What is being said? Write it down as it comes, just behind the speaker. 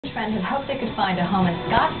Trent had hoped they could find a home in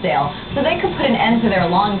Scottsdale so they could put an end to their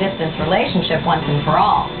long-distance relationship once and for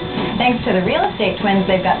all. Thanks to the real estate twins,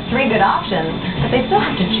 they've got 3 good options, but they still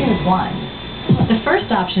have to choose one. The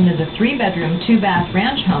first option is a 3-bedroom, 2-bath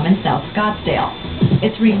ranch home in South Scottsdale.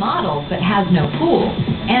 It's remodeled but has no pool,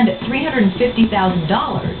 and at $350,000,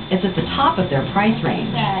 it's at the top of their price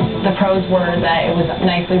range. The pros were that it was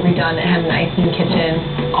nicely redone, it had a nice new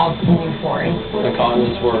kitchen, all new flooring. The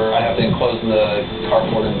cons were I have to enclose the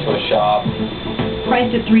carport into a shop.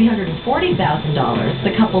 Priced at $340,000,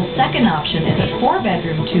 the couple's second option is a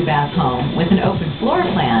 4-bedroom, 2-bath home with an open floor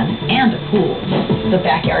plan and a pool. The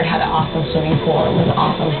backyard had an awesome swimming pool. It was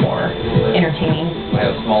awesome for entertaining. We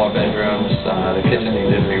have smaller bedrooms. The kitchen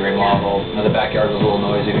needed to be remodeled. The backyard was a little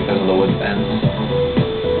noisy because of the wood fence.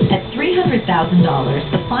 At $300,000,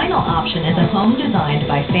 the final option is a home designed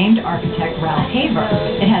by famed architect Ralph Haver.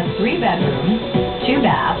 It has 3 bedrooms, 2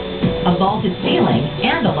 baths, a vaulted ceiling,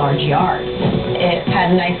 and a large yard. It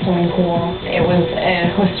had a nice swimming pool. It was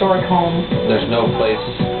a historic home. There's no place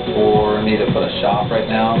for me to put a shop right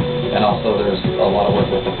now, and also there's a lot of work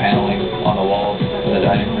with the paneling on the walls in the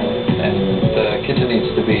dining room, and the kitchen needs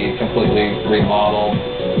to be completely remodeled.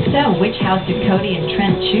 So, which house did Cody and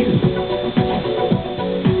Trent choose?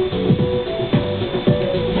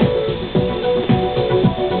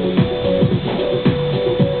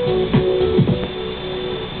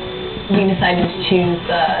 We decided to choose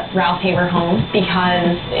the Ralph Haver home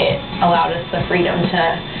because it allowed us the freedom to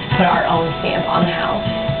put our own stamp on the house.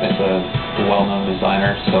 It's a well-known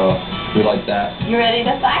designer, so we like that. You ready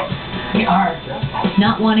to sign? We are.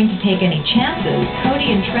 Not wanting to take any chances,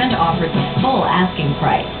 Cody and Trent offered the full asking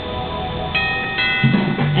price.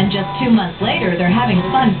 And just 2 months later, they're having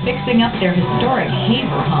fun fixing up their historic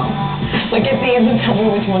Haver home. Look at these and tell me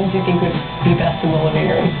which ones you think would be best in the living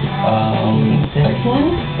room. This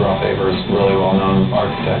one? Ralph Haver is a really well-known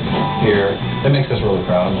architect here. It makes us really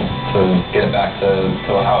proud to get it back to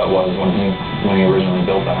how it was when he originally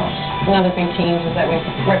built the house. Another big change is that we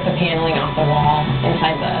ripped the paneling off the wall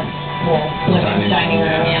inside the whole dining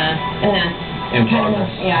room, yeah. And that's in progress.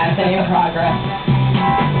 Yeah, it's in progress.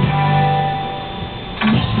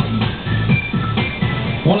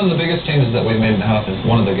 One of the biggest changes that we've made in the house is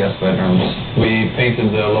one of the guest bedrooms. We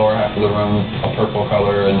painted the lower half of the room a purple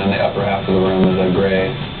color, and then the upper half of the room is a gray.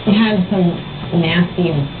 We had some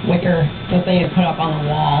nasty wicker that they had put up on the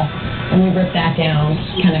wall, and we ripped that down,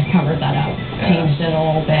 kind of covered that up, changed it a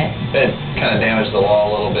little bit. It kind of damaged the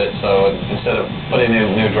wall a little bit, so instead of putting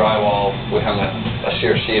in new drywall, we hung a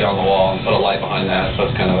sheer sheet on the wall and put a light behind that, so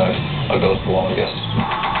it's kind of a ghost wall, I guess.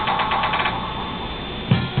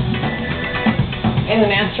 In the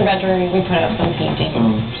master bedroom, we put up some painting.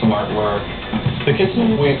 Some artwork. The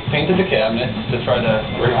kitchen, we painted the cabinets to try to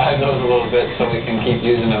revive those a little bit so we can keep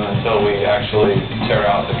using them until we actually tear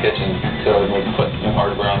out the kitchen. So we put new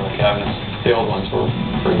hardware on the cabinets. The old ones were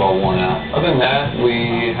pretty well worn out. Other than that,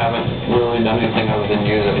 we haven't really done anything other than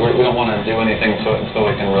use it. We don't want to do anything so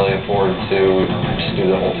we can really afford to just do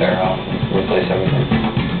the whole tear out and replace everything.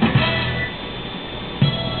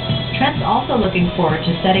 Trent's also looking forward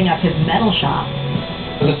to setting up his metal shop.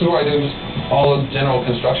 This is where I do just all the general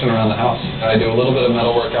construction around the house. I do a little bit of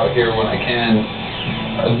metal work out here when I can.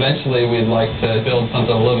 Eventually, we'd like to build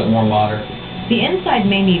something a little bit more modern. The inside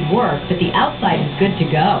may need work, but the outside is good to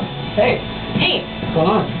go. Hey. Hey. What's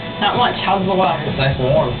going on? Not much. How's the water? It's nice and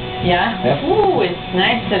warm. Yeah? Yeah. Ooh, it's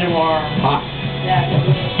nice and warm. Hot. Yeah.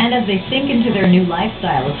 And as they sink into their new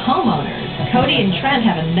lifestyle as homeowners, Cody and Trent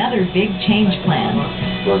have another big change planned.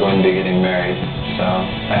 We're going to be getting married, so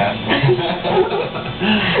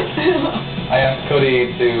I asked Cody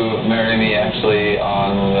to marry me actually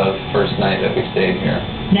on the first night that we stayed here.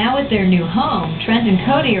 Now at their new home, Trent and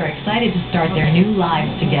Cody are excited to start their new lives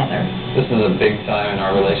together. This is a big time in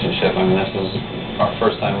our relationship. I mean, this is our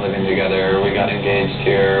first time living together. We got engaged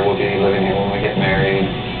here. We'll be living here when we get married.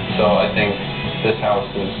 So I think this house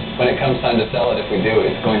is, when it comes time to sell it, if we do,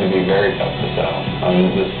 it's going to be very tough to sell. I mean,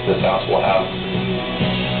 this house will have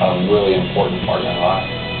a really important part in our life.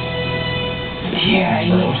 Yeah, I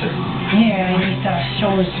need to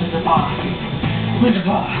show us to the bar. Who's the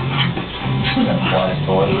bar? Who's the bar? Wise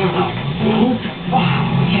toy.